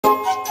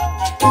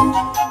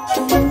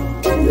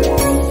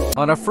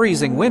On a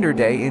freezing winter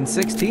day in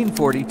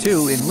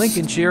 1642 in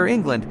Lincolnshire,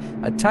 England,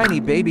 a tiny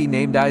baby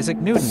named Isaac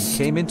Newton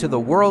came into the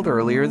world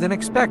earlier than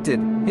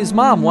expected. His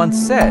mom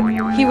once said,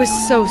 "He was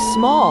so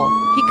small,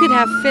 he could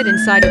have fit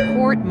inside a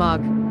quart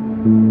mug."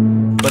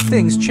 But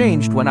things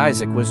changed when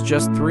Isaac was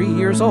just 3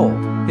 years old.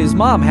 His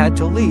mom had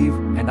to leave,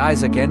 and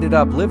Isaac ended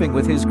up living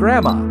with his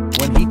grandma.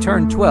 When he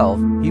turned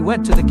 12, he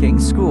went to the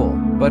king's school.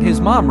 But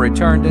his mom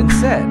returned and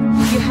said,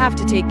 "You have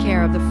to take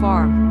care of the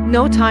farm.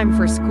 No time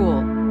for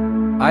school."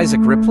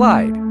 Isaac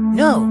replied,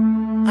 "No,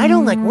 I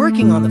don't like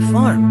working on the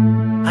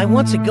farm. I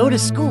want to go to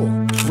school."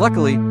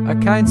 Luckily, a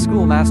kind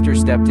schoolmaster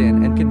stepped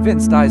in and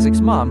convinced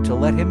Isaac's mom to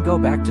let him go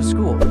back to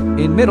school.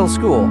 In middle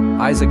school,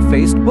 Isaac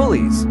faced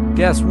bullies.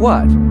 Guess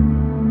what?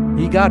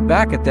 He got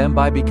back at them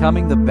by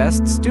becoming the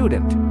best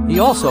student. He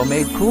also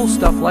made cool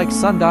stuff like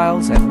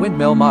sundials and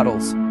windmill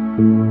models.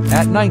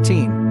 At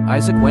 19,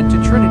 Isaac went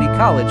to Trinity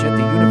College at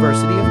the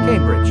University of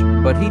Cambridge,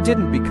 but he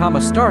didn't become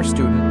a star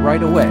student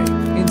right away.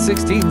 In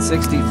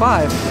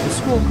 1665, the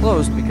school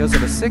closed because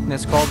of a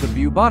sickness called the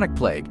bubonic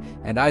plague,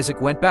 and Isaac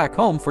went back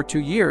home for 2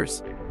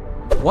 years.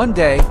 One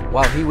day,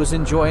 while he was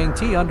enjoying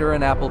tea under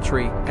an apple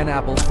tree, an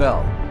apple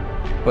fell.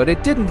 But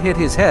it didn't hit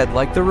his head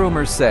like the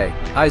rumors say.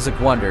 Isaac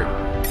wondered,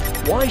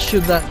 why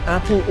should that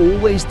apple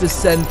always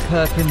descend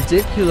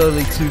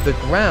perpendicularly to the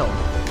ground?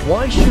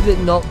 Why should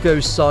it not go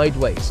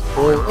sideways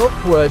or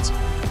upwards,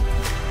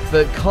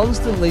 but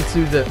constantly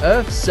to the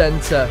Earth's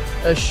center?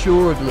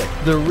 Assuredly,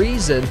 the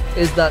reason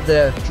is that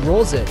there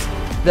draws it.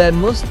 There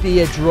must be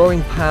a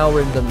drawing power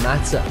in the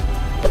matter.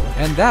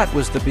 And that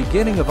was the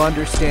beginning of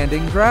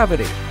understanding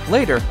gravity.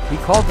 Later, he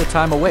called the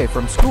time away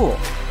from school.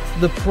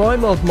 The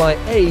prime of my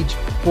age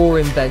for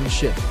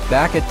invention.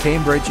 Back at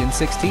Cambridge in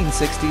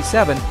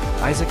 1667,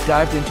 Isaac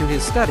dived into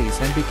his studies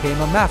and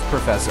became a math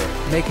professor,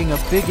 making a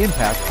big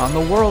impact on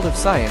the world of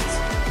science.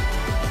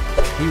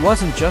 He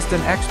wasn't just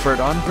an expert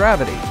on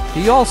gravity.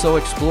 He also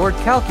explored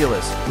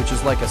calculus, which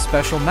is like a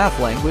special math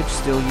language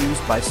still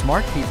used by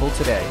smart people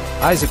today.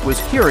 Isaac was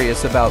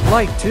curious about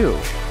light too.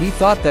 He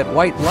thought that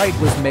white light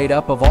was made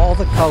up of all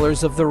the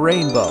colors of the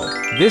rainbow.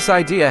 This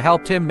idea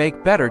helped him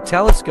make better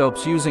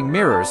telescopes using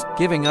mirrors,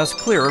 giving us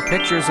clearer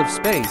pictures of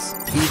space.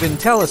 Even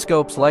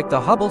telescopes like the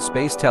Hubble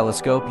Space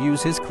Telescope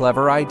use his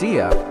clever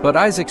idea. But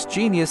Isaac's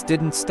genius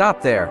didn't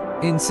stop there.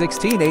 In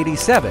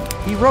 1687,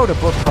 he wrote a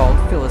book called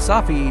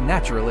Philosophiæ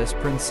Naturalis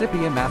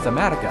Principia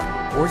Mathematica,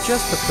 or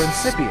just the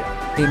Principia.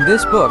 In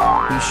this book,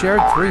 he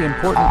shared 3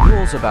 important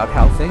rules about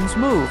how things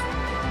move.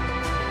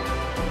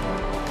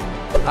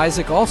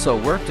 Isaac also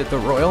worked at the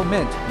Royal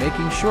Mint,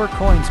 making sure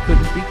coins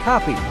couldn't be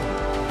copied.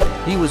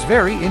 He was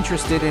very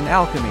interested in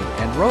alchemy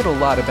and wrote a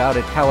lot about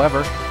it.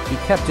 However, he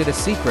kept it a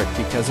secret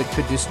because it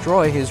could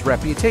destroy his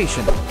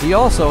reputation. He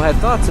also had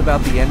thoughts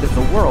about the end of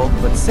the world,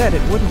 but said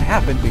it wouldn't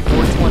happen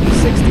before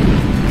 2060.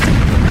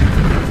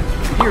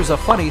 Here's a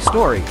funny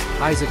story.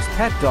 Isaac's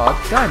pet dog,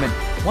 Diamond,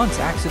 once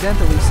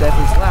accidentally set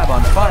his lab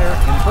on fire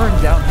and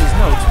burned down his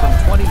notes from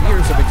 20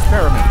 years of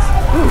experiments.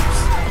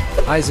 Oops!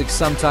 Isaac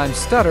sometimes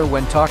stutter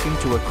when talking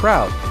to a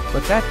crowd,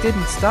 but that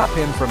didn't stop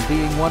him from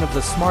being one of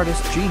the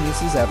smartest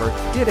geniuses ever,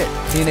 did it?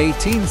 In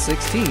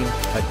 1816,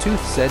 a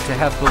tooth said to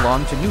have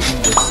belonged to Newton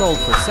was sold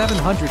for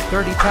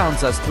 £730,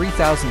 thus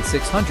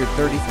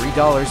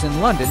 $3,633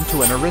 in London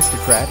to an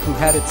aristocrat who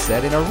had it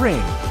set in a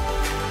ring.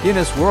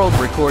 Guinness World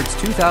Records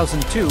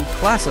 2002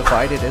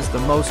 classified it as the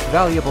most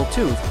valuable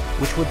tooth,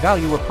 which would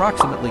value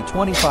approximately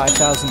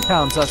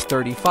 £25,000, thus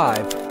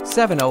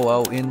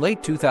 $35,700 in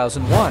late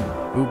 2001.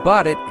 Who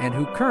bought it and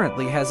who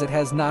currently has it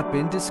has not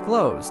been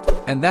disclosed.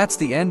 And that's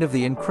the end of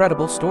the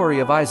incredible story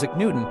of Isaac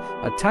Newton,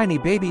 a tiny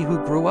baby who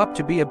grew up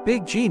to be a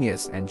big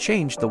genius and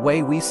changed the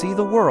way we see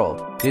the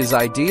world. His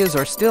ideas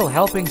are still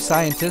helping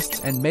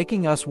scientists and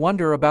making us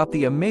wonder about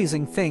the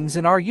amazing things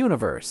in our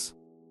universe.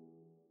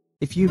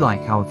 If you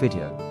like our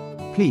video,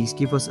 please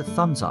give us a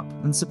thumbs up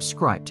and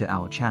subscribe to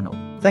our channel.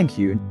 Thank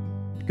you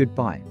and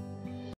goodbye.